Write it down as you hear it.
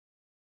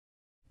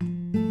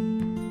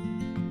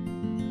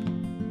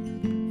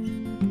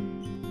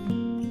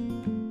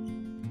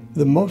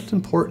The most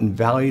important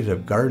values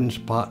of Garden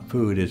Spot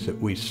Food is that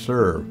we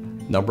serve,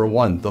 number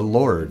one, the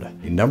Lord.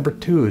 Number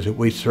two is that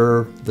we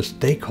serve the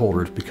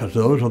stakeholders, because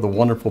those are the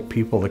wonderful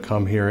people that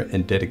come here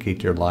and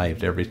dedicate their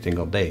lives every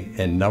single day.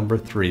 And number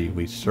three,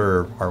 we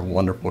serve our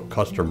wonderful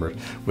customers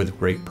with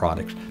great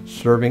products.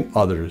 Serving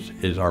others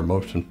is our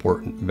most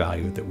important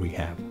value that we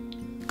have.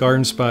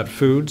 Garden Spot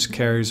Foods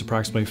carries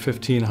approximately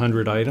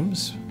 1,500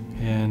 items,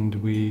 and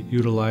we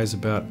utilize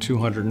about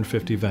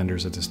 250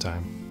 vendors at this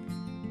time.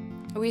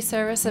 We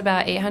service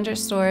about 800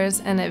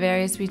 stores, and it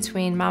varies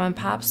between mom and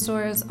pop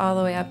stores all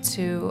the way up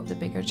to the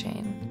bigger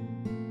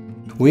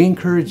chain. We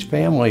encourage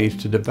families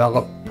to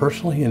develop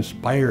personally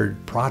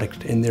inspired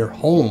products in their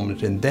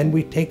homes, and then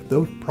we take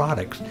those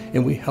products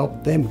and we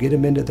help them get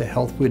them into the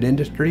health food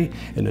industry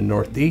in the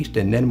Northeast,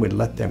 and then we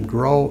let them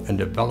grow and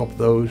develop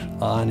those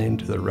on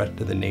into the rest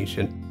of the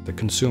nation. The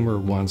consumer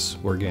wants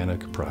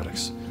organic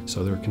products,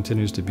 so there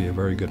continues to be a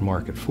very good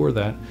market for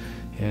that,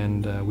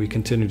 and we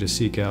continue to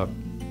seek out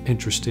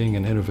interesting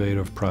and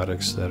innovative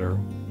products that are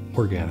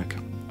organic.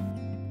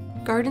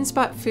 Garden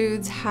Spot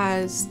Foods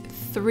has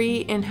 3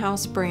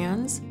 in-house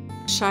brands: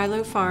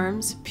 Shiloh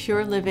Farms,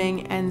 Pure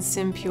Living, and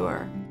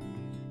SymPure.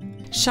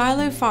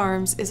 Shiloh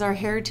Farms is our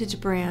heritage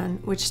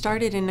brand, which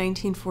started in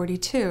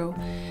 1942.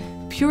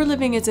 Pure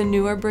Living is a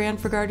newer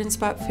brand for Garden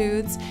Spot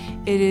Foods.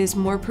 It is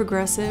more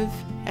progressive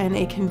and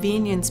a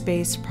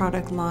convenience-based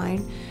product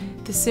line.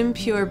 The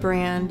SymPure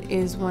brand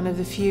is one of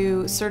the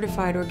few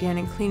certified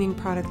organic cleaning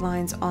product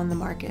lines on the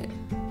market.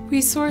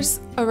 We source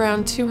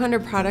around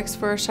 200 products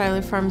for our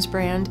Shiloh Farms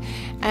brand,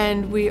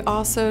 and we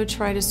also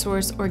try to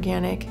source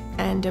organic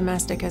and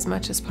domestic as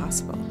much as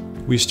possible.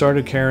 We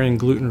started carrying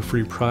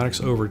gluten-free products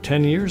over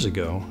 10 years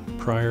ago,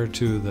 prior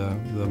to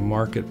the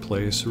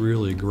marketplace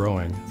really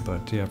growing.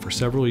 But yeah, for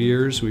several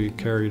years we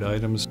carried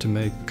items to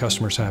make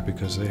customers happy,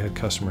 because they had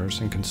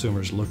customers and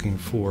consumers looking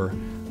for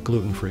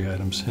gluten-free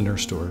items in their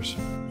stores.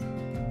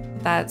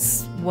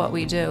 That's what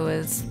we do,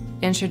 is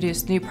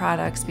introduce new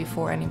products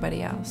before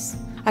anybody else.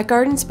 At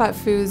Garden Spot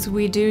Foods,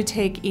 we do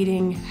take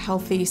eating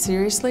healthy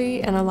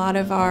seriously, and a lot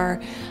of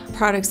our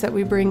products that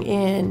we bring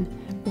in,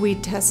 we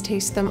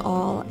taste them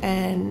all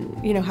and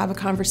have a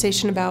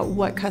conversation about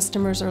what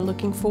customers are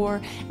looking for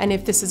and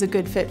if this is a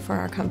good fit for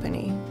our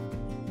company.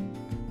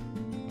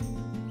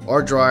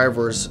 Our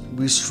drivers,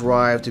 we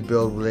strive to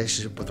build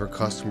relationships with our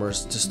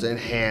customers, just to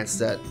enhance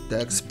that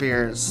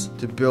experience,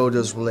 to build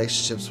those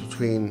relationships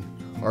between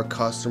our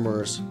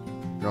customers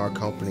and our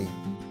company.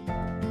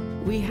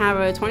 We have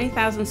a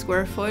 20,000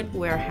 square foot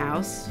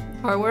warehouse.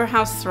 Our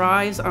warehouse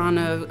thrives on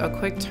a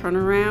quick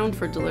turnaround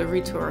for delivery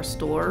to our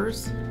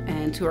stores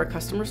and to our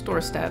customers'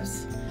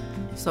 doorsteps,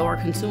 so our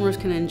consumers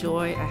can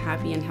enjoy a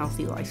happy and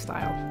healthy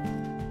lifestyle.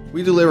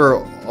 We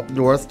deliver up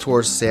north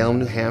towards Salem,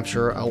 New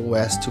Hampshire, out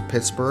west to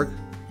Pittsburgh,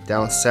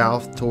 down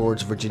south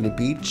towards Virginia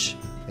Beach,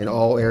 and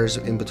all areas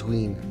in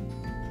between.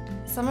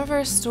 Some of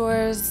our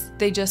stores,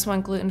 they just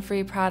want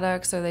gluten-free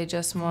products or they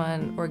just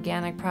want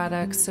organic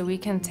products, so we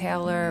can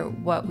tailor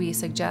what we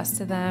suggest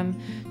to them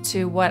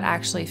to what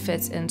actually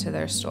fits into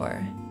their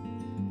store.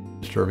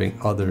 Serving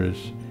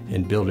others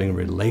and building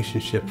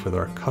relationships with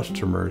our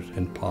customers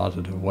in a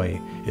positive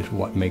way is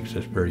what makes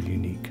us very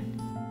unique.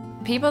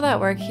 People that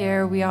work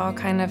here, we all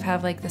kind of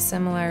have like the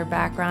similar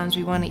backgrounds.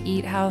 We want to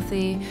eat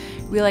healthy.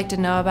 We like to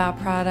know about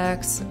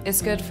products.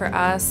 It's good for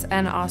us,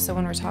 and also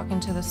when we're talking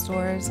to the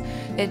stores,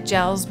 it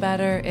gels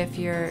better if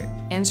you're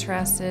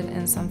interested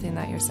in something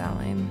that you're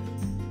selling.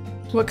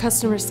 What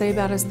customers say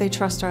about us, they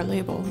trust our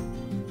label.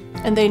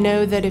 And they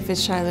know that if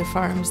it's Shiloh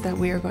Farms, that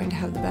we are going to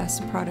have the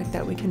best product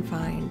that we can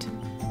find.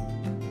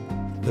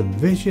 The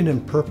vision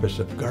and purpose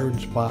of Garden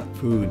Spot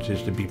Foods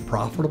is to be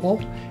profitable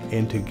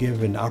and to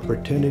give an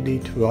opportunity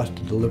to us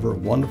to deliver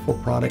wonderful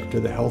products to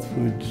the health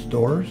food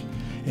stores.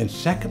 And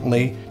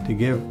secondly, to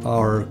give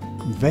our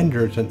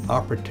vendors an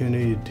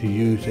opportunity to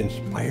use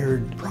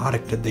inspired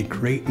product that they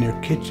create in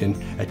their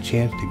kitchen, a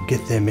chance to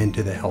get them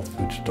into the health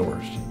food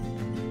stores.